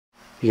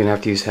you're gonna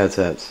have to use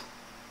headsets.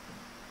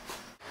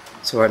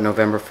 So at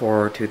November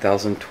 4,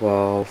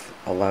 2012,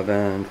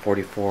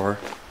 11:44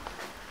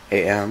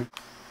 a.m.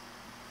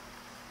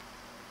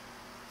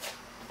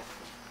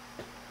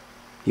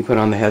 You put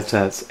on the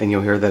headsets and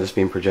you'll hear that it's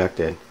being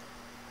projected.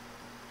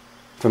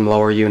 From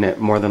lower unit,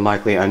 more than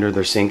likely under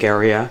their sink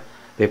area,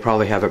 they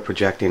probably have it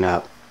projecting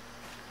up.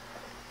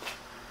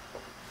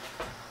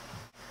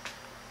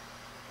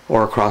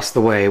 Or across the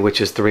way, which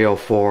is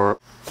 304.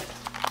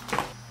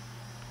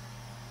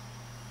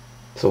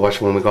 So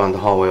watch when we go in the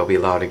hallway, it'll be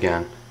loud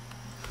again.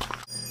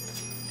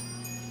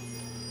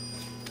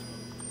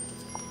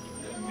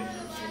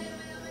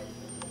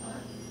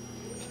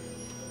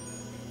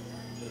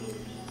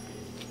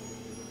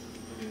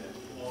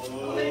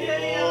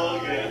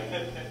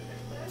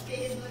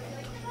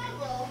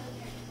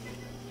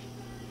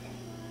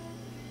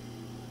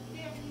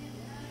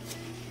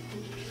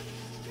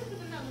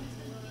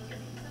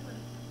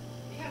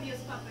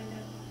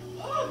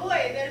 Oh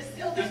boy, they're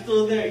still there. They're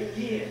still there,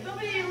 yeah.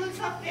 Nobody looks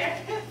up there.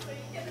 So you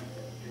get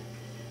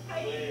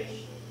hi.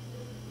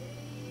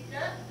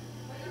 Yeah?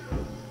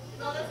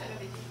 No, that's not a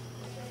big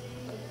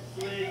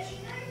Switch.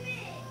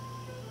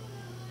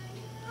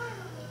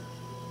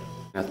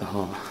 At the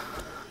hall.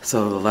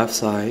 So the left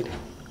side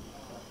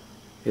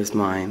is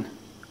mine.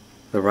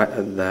 The right,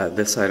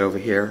 this side over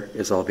here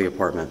is all the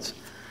apartments.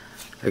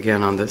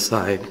 Again, on this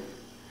side,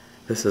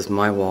 this is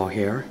my wall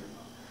here.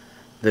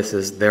 This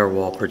is their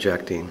wall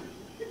projecting.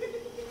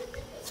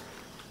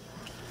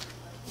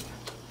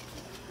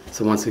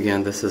 So once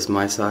again, this is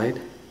my side.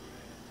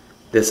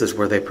 This is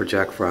where they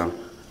project from.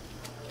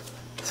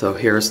 So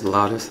here's the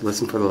loudest.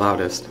 Listen for the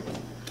loudest.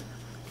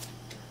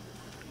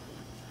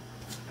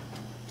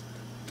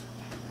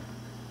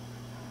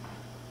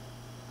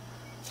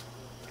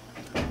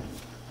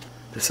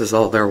 This is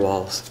all their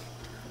walls.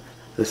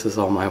 This is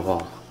all my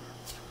wall.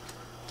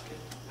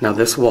 Now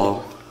this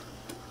wall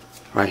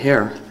right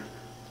here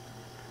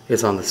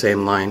is on the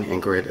same line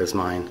and grid as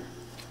mine.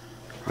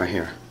 Right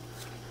here.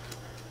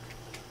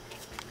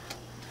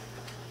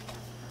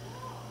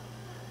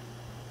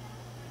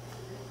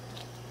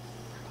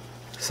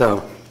 So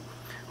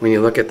when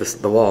you look at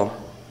the wall,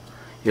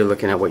 you're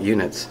looking at what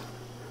units.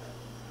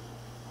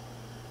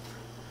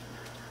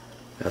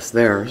 That's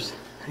theirs.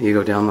 You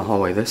go down the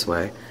hallway this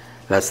way.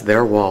 That's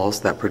their walls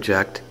that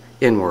project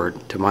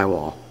inward to my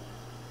wall.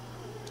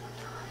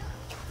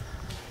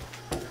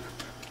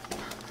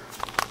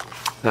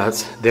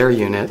 That's their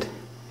unit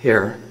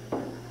here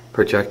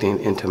projecting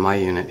into my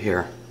unit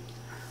here.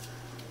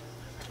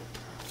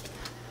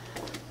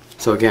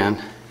 So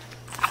again,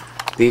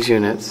 these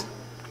units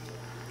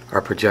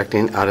are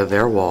projecting out of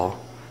their wall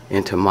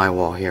into my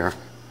wall here.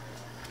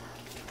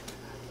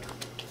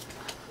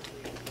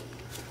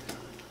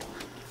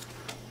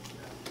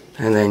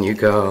 And then you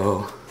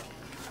go,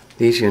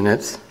 these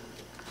units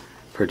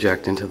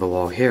project into the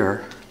wall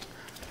here.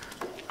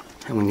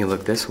 And when you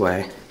look this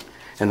way,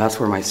 and that's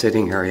where my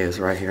sitting area is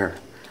right here.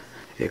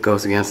 It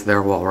goes against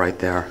their wall right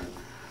there.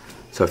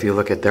 So if you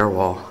look at their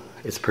wall,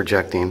 it's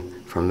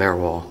projecting from their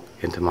wall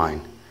into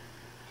mine.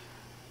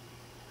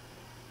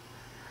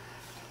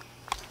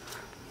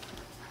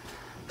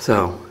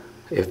 So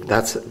if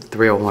that's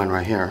 301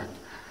 right here,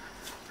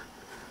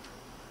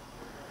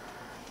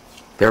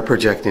 they're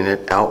projecting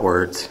it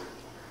outwards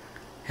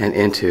and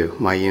into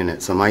my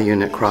unit. So my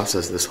unit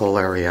crosses this whole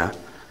area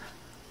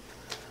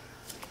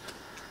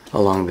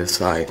along this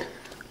side.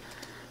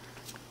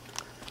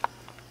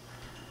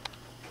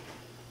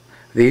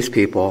 These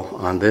people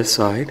on this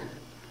side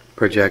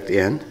project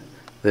in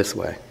this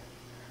way.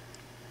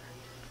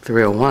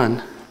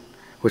 301,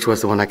 which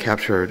was the one I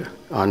captured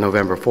on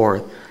November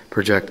 4th,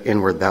 project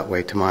inward that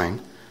way to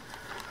mine.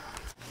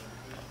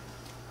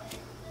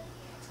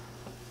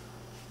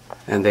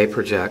 And they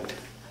project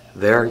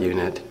their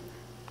unit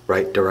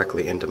right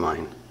directly into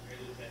mine.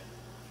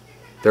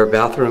 Their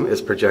bathroom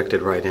is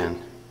projected right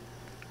in.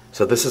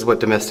 So this is what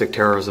domestic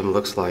terrorism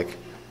looks like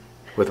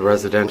with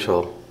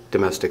residential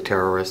domestic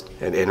terrorist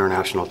and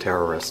international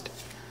terrorist,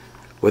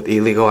 with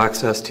illegal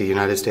access to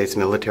United States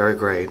military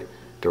grade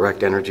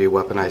direct energy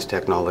weaponized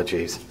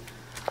technologies.